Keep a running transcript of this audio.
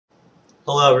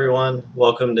Hello everyone,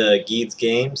 welcome to Eads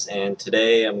Games, and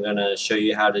today I'm going to show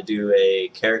you how to do a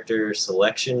character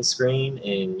selection screen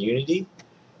in Unity,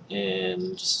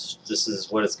 and this is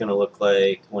what it's going to look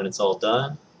like when it's all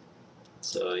done.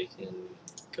 So you can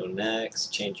go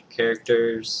next, change your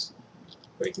characters,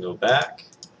 or you can go back.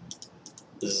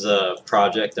 This is a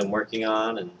project I'm working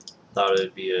on and thought it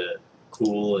would be a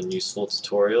cool and useful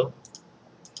tutorial.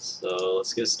 So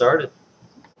let's get started.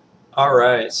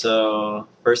 Alright, so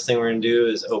first thing we're going to do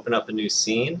is open up a new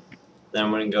scene. Then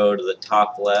I'm going to go to the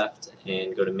top left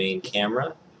and go to main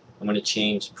camera. I'm going to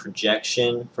change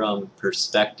projection from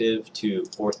perspective to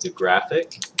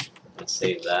orthographic. I'm going to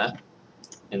save that.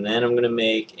 And then I'm going to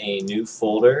make a new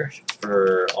folder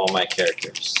for all my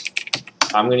characters.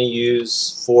 I'm going to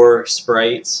use 4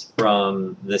 sprites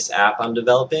from this app I'm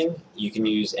developing. You can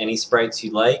use any sprites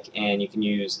you like, and you can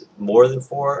use more than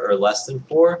 4 or less than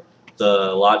 4.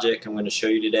 The logic I'm going to show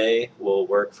you today will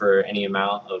work for any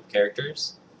amount of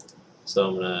characters. So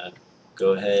I'm going to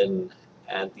go ahead and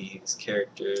add these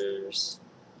characters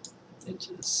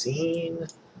into the scene.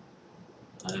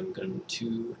 I'm going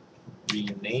to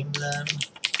rename them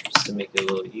just to make it a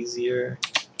little easier.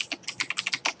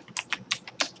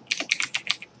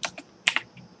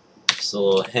 Just a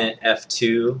little hint,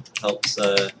 F2 helps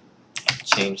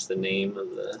change the name of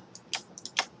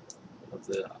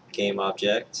the game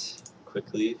object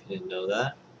quickly if you didn't know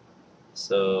that.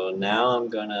 So now I'm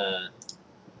gonna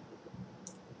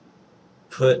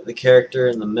put the character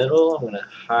in the middle. I'm gonna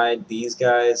hide these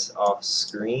guys off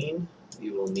screen.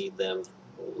 We will need them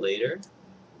later.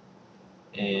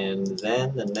 And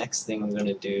then the next thing I'm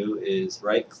gonna do is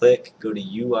right click, go to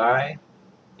UI,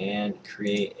 and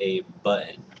create a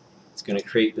button. It's gonna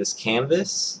create this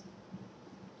canvas.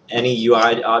 Any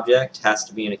UI object has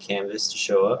to be in a canvas to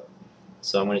show up.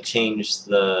 So I'm going to change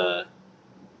the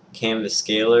canvas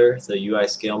scaler, the UI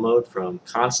scale mode, from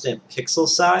constant pixel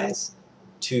size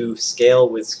to scale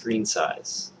with screen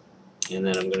size. And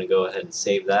then I'm going to go ahead and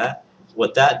save that.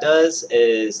 What that does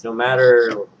is no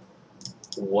matter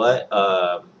what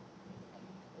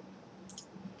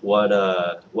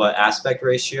aspect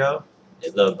ratio,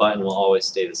 the button will always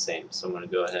stay the same. So I'm going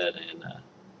to go ahead and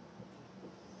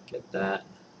get that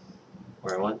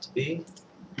where I want it to be.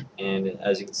 And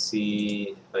as you can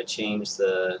see, if I change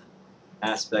the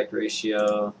aspect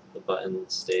ratio, the button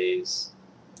stays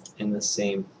in the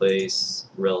same place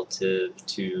relative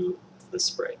to the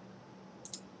sprite.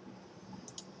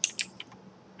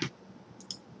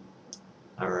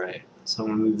 Alright, so I'm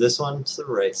going to move this one to the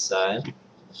right side,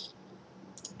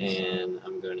 and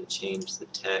I'm going to change the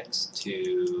text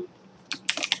to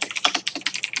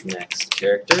next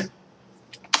character.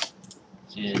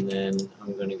 And then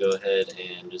I'm going to go ahead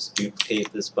and just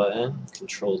duplicate this button,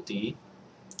 Control D,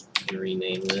 and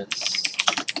rename this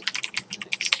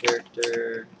next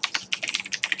character,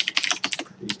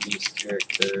 previous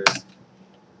character,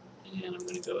 and I'm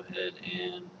going to go ahead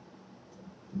and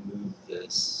move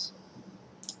this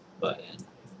button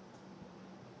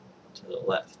to the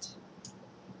left.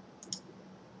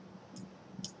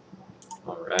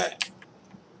 Alright.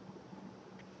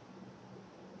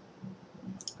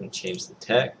 I'm going to change the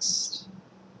text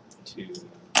to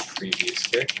previous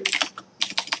character.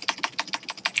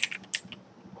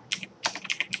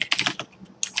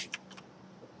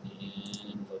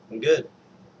 And looking good.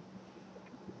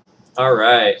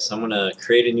 Alright, so I'm going to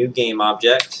create a new game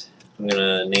object. I'm going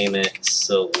to name it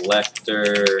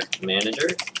Selector Manager.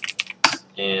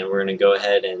 And we're going to go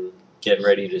ahead and get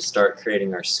ready to start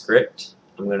creating our script.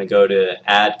 I'm going to go to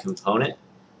Add Component,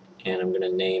 and I'm going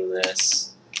to name this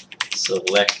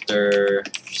Selector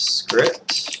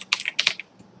Script.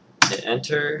 Hit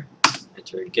enter,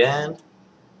 enter again,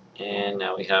 and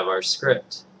now we have our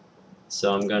script.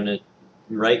 So I'm going to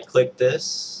right click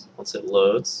this once it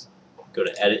loads, go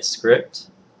to Edit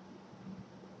Script,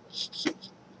 and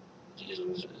I'm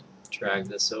going to drag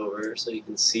this over so you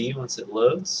can see once it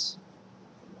loads.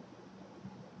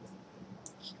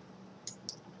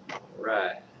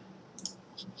 Alright,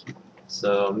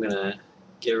 so I'm going to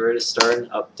get ready to start an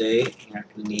update. You're not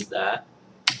going to need that.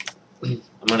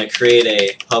 I'm going to create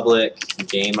a public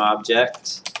game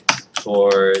object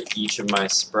for each of my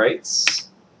sprites.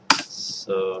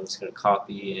 So I'm just going to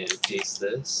copy and paste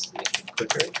this, make it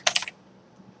quicker.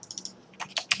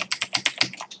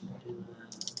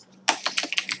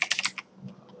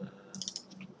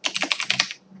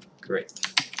 Great.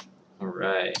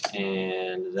 Alright,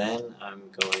 and then I'm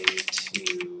going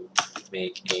to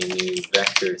make a new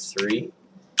vector 3.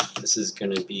 This is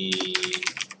going to be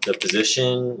the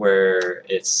position where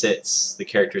it sits, the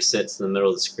character sits in the middle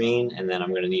of the screen, and then I'm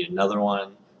going to need another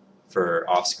one for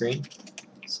off screen.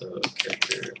 So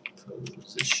character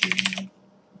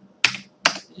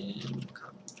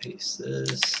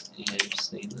this and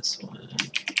just name this one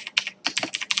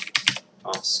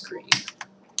off screen.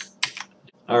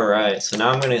 Alright, so now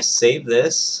I'm going to save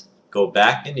this, go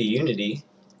back into Unity,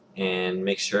 and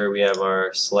make sure we have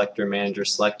our selector manager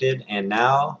selected, and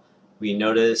now we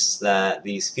notice that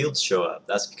these fields show up.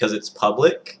 That's because it's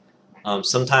public.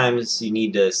 Sometimes you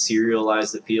need to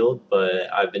serialize the field,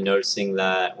 but I've been noticing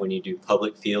that when you do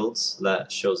public fields,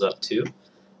 that shows up too.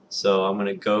 So I'm going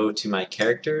to go to my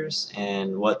characters,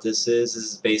 and what this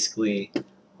is basically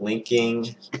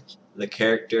linking the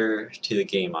character to the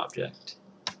game object.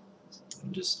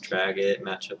 Just drag it,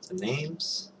 match up the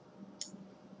names,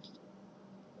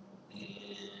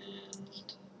 and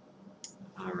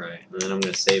alright, and then I'm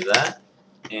going to save that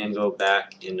and go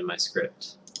back into my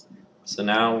script. So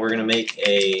now we're going to make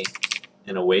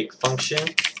an awake function.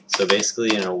 So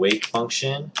basically an awake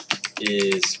function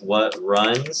is what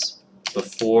runs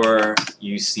before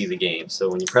you see the game. So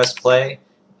when you press play,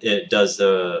 it does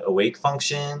the awake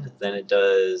function, then it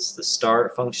does the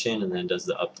start function, and then it does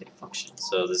the update function.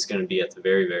 So this is going to be at the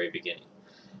very, very beginning.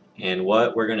 And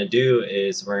what we're going to do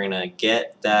is we're going to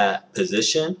get that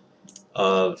position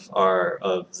of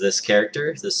this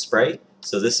character, this sprite.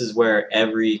 So this is where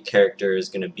every character is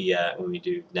going to be at when we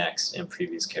do next and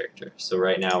previous character. So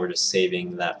right now we're just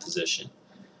saving that position.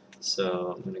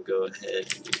 So I'm going to go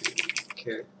ahead and do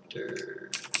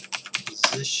character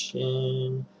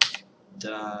position.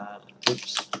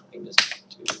 Oops, I can just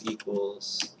do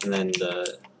equals, and then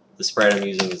the sprite I'm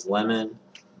using is lemon,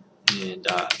 and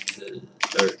dot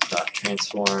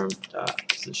transform dot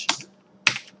position.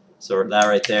 So that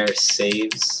right there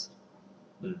saves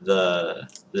the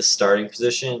starting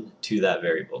position to that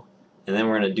variable, and then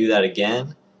we're going to do that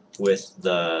again with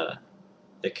the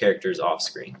characters off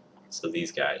screen. So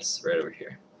these guys right over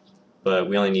here, but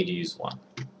we only need to use one.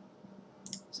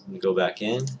 So I'm going to go back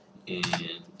in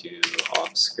and do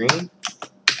off screen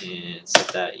and set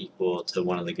that equal to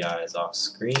one of the guys off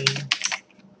screen,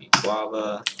 be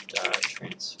guava dot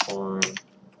transform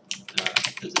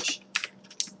dot position.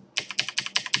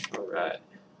 Alright,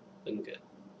 looking good.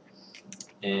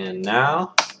 And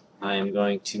now I am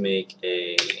going to make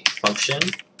a function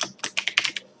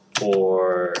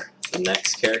for the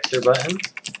next character button,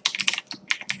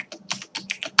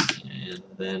 and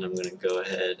then I'm going to go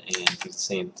ahead and do the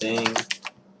same thing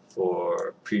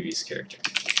for previous character.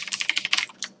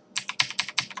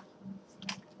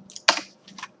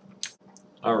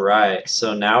 Alright,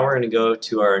 so now we're going to go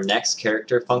to our next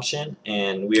character function,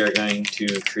 and we are going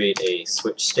to create a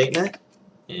switch statement,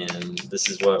 and this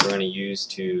is what we're going to use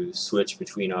to switch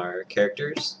between our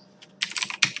characters.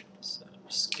 So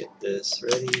just get this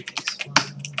ready. Takes one.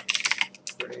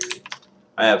 Great.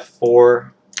 I have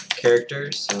 4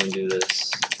 characters, so I'm going to do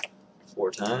this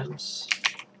 4 times.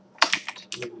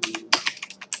 2,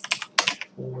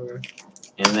 4.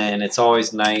 And then it's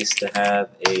always nice to have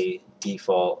a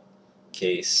default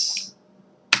case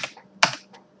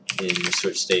in your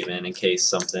switch statement in case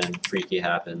something freaky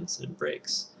happens and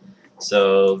breaks.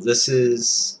 So this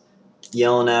is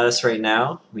yelling at us right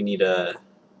now. We need a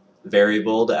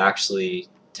variable to actually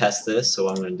test this. So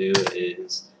what I'm going to do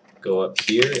is go up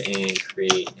here and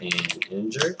create an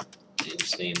integer and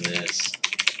just name this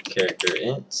character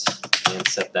int and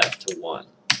set that to 1.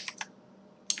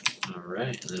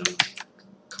 Alright, and then I'm going to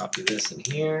copy this in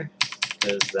here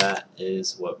because that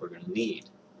is what we're going to need.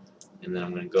 And then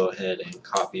I'm going to go ahead and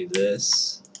copy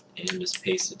this and just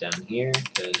paste it down here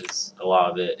because a lot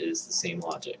of it is the same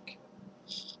logic.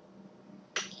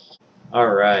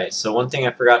 Alright, so one thing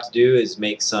I forgot to do is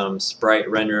make some sprite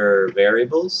renderer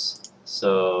variables.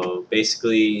 So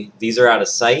basically these are out of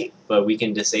sight, but we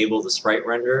can disable the sprite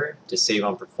renderer to save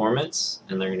on performance,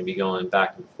 and they're going to be going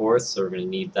back and forth, so we're going to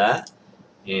need that.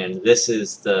 And this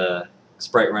is the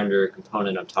sprite renderer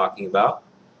component I'm talking about.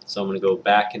 So I'm going to go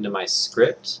back into my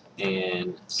script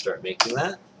and start making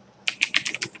that.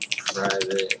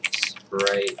 Private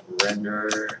sprite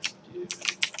renderer, do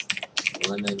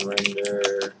lemon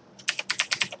render,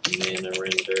 banana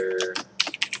render,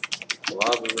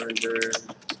 guava render,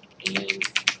 and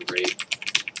grape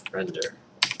render.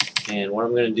 And what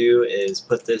I'm going to do is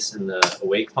put this in the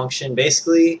awake function.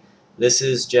 Basically, this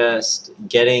is just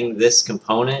getting this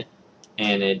component,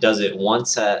 and it does it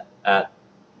once at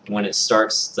when it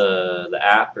starts the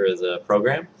app or the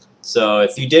program. So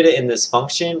if you did it in this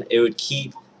function, it would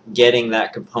keep getting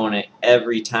that component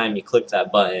every time you click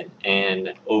that button,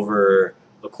 and over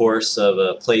the course of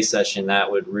a play session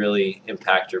that would really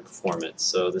impact your performance.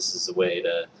 So this is a way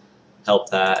to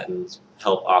help that and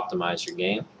help optimize your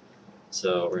game.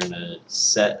 So we're going to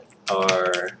set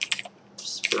our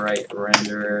sprite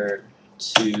renderer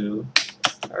to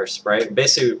our sprite.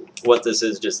 Basically, what this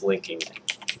is, just linking it,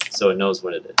 so it knows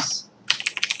what it is.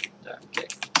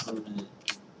 Get component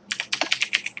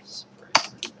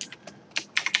sprite render.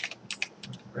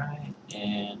 Right,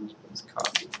 and let's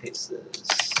copy and paste this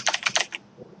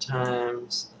 4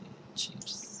 times and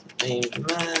change the name to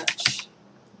match.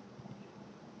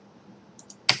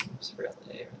 Oops, forgot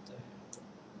the A right there.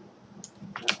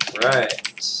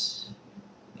 Alright,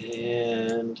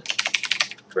 and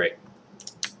great.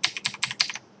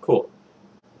 Cool.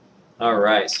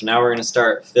 Alright, so now we're going to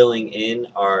start filling in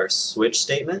our switch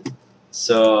statement.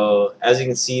 So as you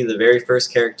can see, the very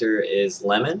first character is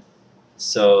lemon.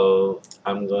 So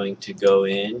I'm going to go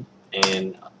in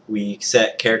and we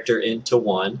set character into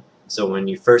 1. So when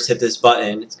you first hit this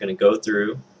button, it's going to go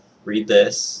through, read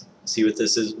this, see what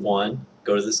this is 1,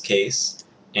 go to this case,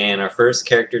 and our first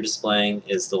character displaying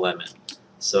is the lemon.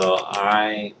 So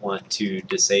I want to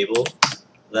disable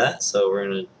that, so we're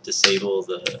going to disable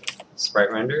the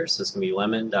sprite render. So it's going to be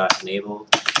lemon.enable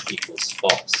equals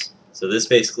false. So this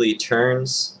basically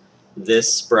turns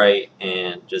this sprite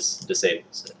and just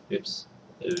disables it. Oops,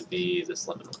 it would be this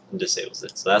lemon one and disables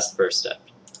it. So that's the first step.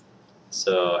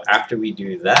 So after we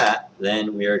do that,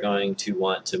 then we are going to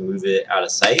want to move it out of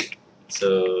sight.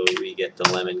 So we get the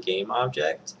lemon game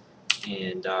object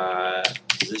and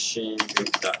position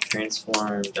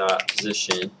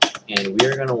group.transform.position, and we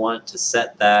are going to want to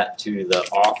set that to the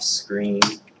off-screen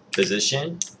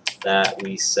position that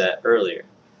we set earlier.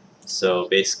 So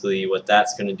basically what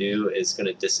that's going to do is going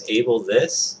to disable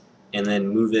this and then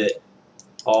move it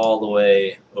all the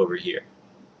way over here.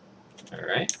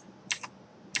 Alright.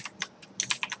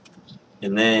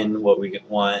 And then what we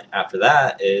want after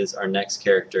that is our next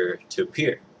character to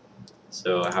appear.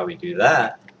 So how we do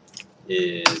that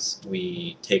is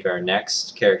we take our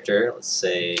next character, let's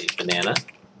say banana,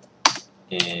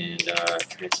 and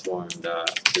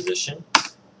transform.position,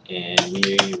 and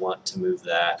we want to move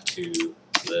that to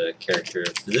the character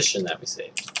position that we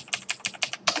saved.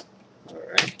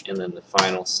 Alright, and then the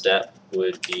final step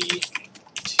would be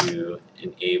to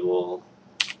enable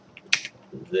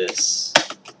this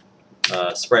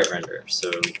sprite render so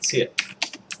we can see it.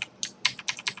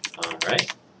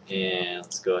 Alright, and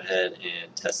let's go ahead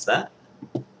and test that.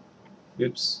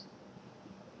 Oops,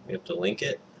 we have to link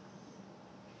it.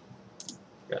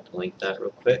 Forgot to link that real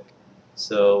quick.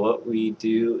 So what we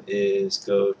do is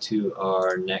go to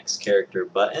our next character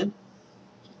button,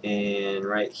 and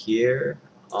right here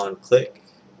on click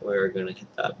we're going to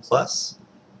hit that plus,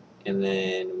 and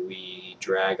then we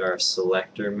drag our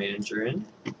selector manager in.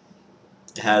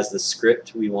 It has the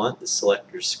script we want, the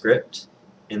selector script,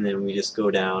 and then we just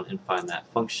go down and find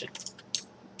that function.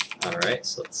 Alright,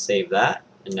 so let's save that,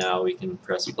 and now we can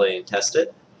press play and test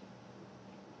it.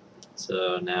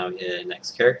 So now we hit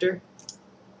next character,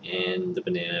 and the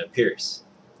banana appears.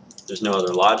 There's no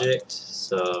other logic,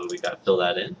 so we got to fill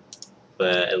that in,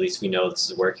 but at least we know this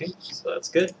is working, so that's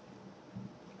good.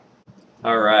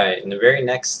 Alright, and the very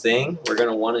next thing we're going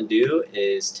to want to do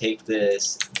is take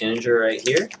this integer right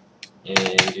here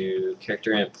and do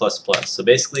character int plus plus. So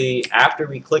basically, after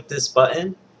we click this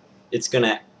button, it's going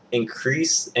to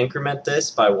increment this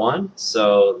by 1,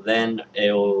 so then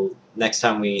it'll, next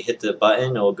time we hit the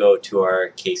button, it'll go to our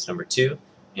case number 2,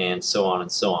 and so on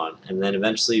and so on. And then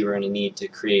eventually we're going to need to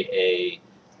create a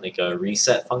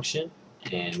reset function,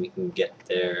 and we can get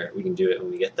there, we can do it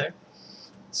when we get there.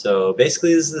 So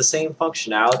basically this is the same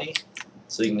functionality,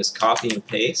 so you can just copy and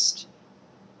paste,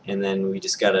 and then we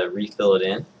just got to refill it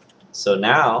in. So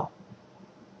now,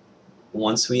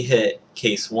 once we hit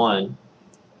case 1,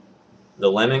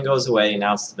 the lemon goes away, and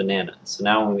now it's the banana. So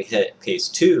now when we hit case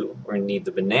 2, we're going to need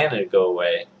the banana to go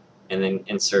away, and then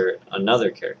insert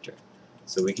another character.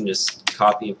 So we can just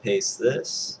copy and paste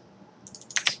this,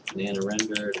 banana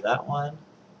render to that one,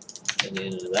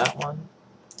 banana to that one,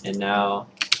 and now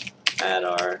add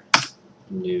our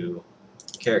new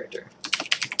character.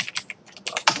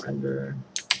 Render,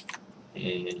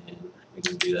 and we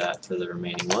can do that for the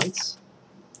remaining ones.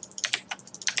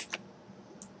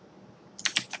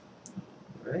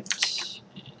 Alright,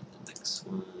 and the next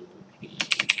one would be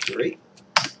great.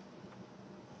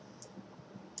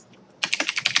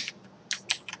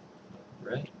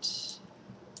 Alright,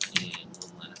 and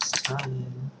one last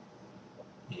time,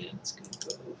 and it's going to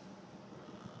go from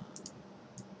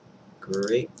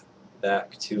grape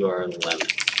back to our lemon.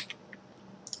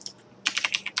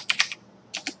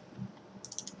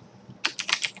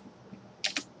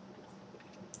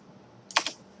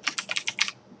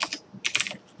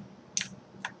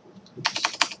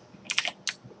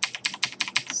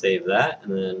 Save that,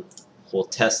 and then we'll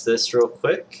test this real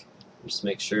quick. Just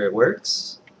make sure it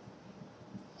works.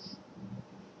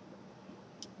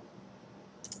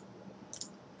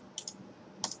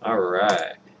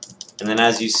 Alright. And then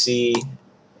as you see,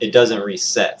 it doesn't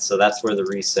reset, so that's where the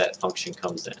reset function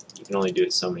comes in. You can only do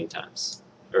it so many times,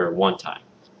 or one time.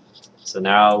 So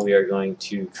now we are going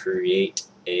to create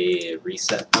a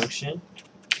reset function.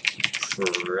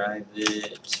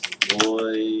 Private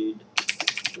void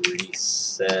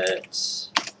reset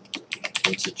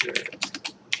integer.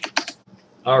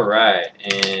 Alright,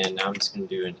 and now I'm just going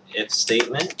to do an if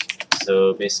statement.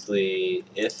 So basically,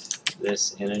 if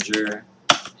this integer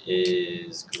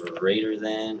is greater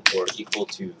than or equal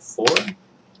to 4,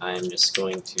 I'm just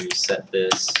going to set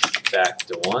this back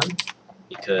to 1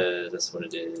 because that's what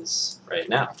it is right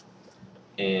now.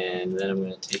 And then I'm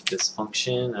going to take this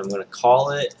function, I'm going to call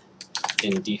it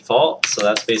in default, so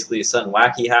that's basically if something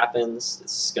wacky happens,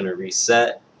 it's going to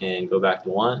reset and go back to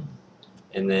 1.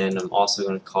 And then I'm also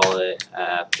going to call it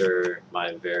after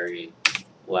my very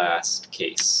last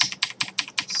case.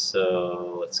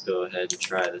 So let's go ahead and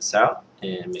try this out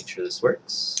and make sure this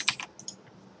works.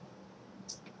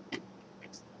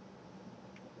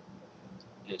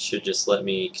 It should just let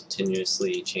me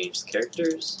continuously change the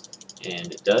characters,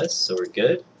 and it does, so we're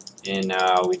good. And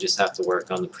now we just have to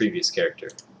work on the previous character.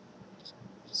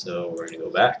 So we're going to go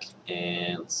back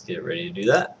and let's get ready to do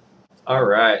that.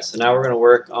 Alright, so now we're going to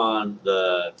work on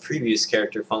the previous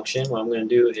character function. What I'm going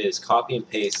to do is copy and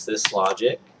paste this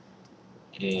logic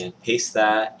and paste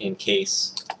that in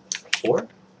case 4.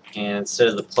 And instead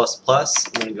of the plus plus,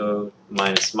 I'm going to go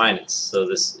minus minus. So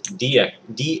this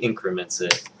de-increments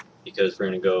it because we're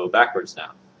going to go backwards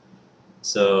now.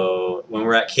 So when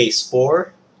we're at case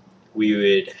 4, we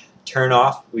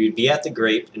would be at the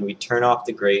grape and we'd turn off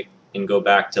the grape and go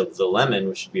back to the lemon,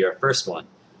 which would be our first one.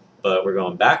 But we're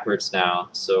going backwards now,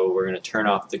 so we're going to turn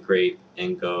off the grape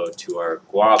and go to our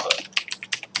guava,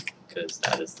 because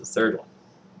that is the third one.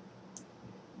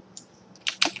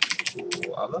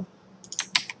 Guava.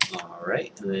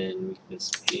 Alright, and then we can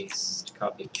just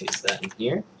copy and paste that in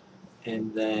here.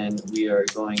 And then we are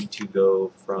going to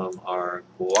go from our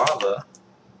guava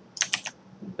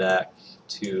back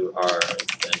to our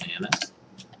banana.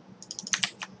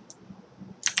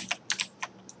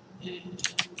 And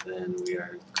then we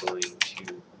are going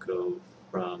to go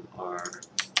from our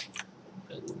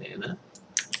banana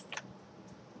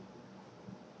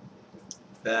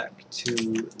back to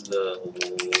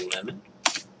the lemon.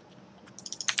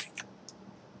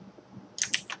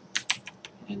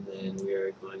 And then we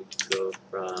are going to go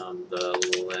from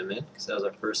the lemon, because that was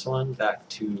our first one, back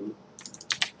to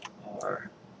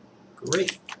our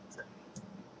grape.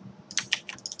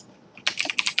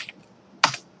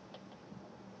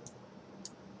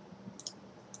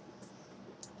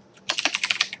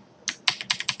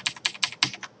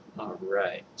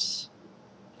 Alright,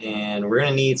 and we're going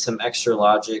to need some extra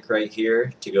logic right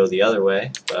here to go the other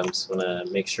way, but I'm just going to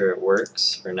make sure it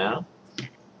works for now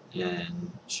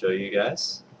and show you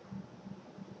guys.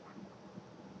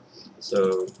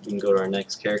 So we can go to our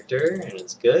next character and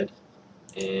it's good,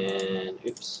 and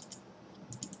oops,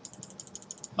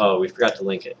 oh, we forgot to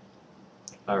link it.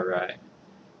 Alright,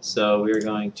 so we're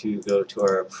going to go to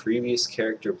our previous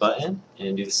character button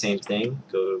and do the same thing,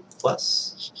 go to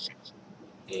plus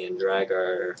and drag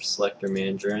our selector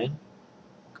manager in,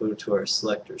 go to our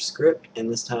selector script,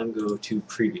 and this time go to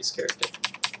previous character.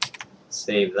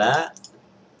 Save that,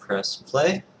 press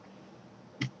play,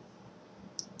 and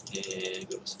it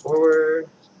goes forward,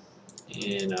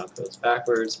 and now it goes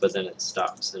backwards, but then it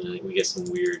stops, and then we get some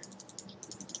weird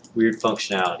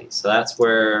functionality. So that's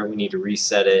where we need to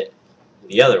reset it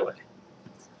the other way.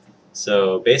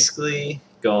 So basically,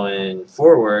 going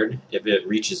forward, if it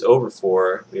reaches over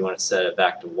 4, we want to set it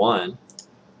back to 1,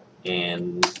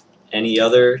 and any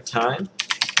other time,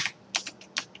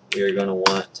 we are going to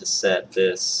want to set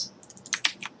this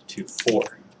to 4,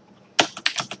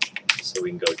 so we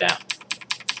can go down.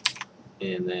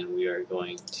 And then we are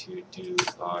going to do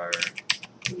our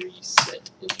reset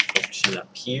function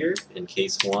up here in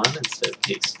case 1 instead of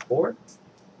case 4,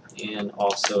 and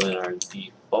also in our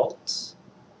default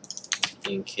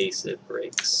in case it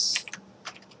breaks.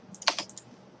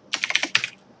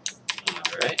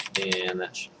 Alright, and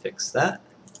that should fix that.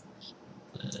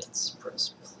 Let's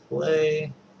press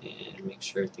play and make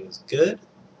sure everything's good.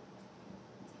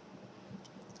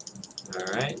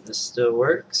 Alright, this still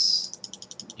works.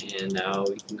 And now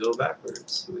we can go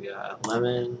backwards. So we got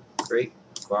lemon, grape,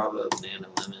 guava, banana,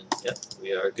 lemon. Yep,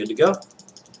 we are good to go.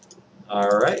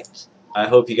 Alright. I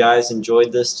hope you guys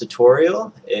enjoyed this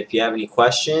tutorial. If you have any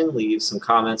questions, leave some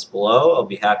comments below. I'll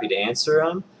be happy to answer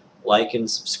them. Like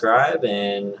and subscribe,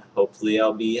 and hopefully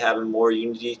I'll be having more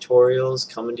Unity tutorials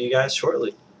coming to you guys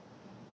shortly.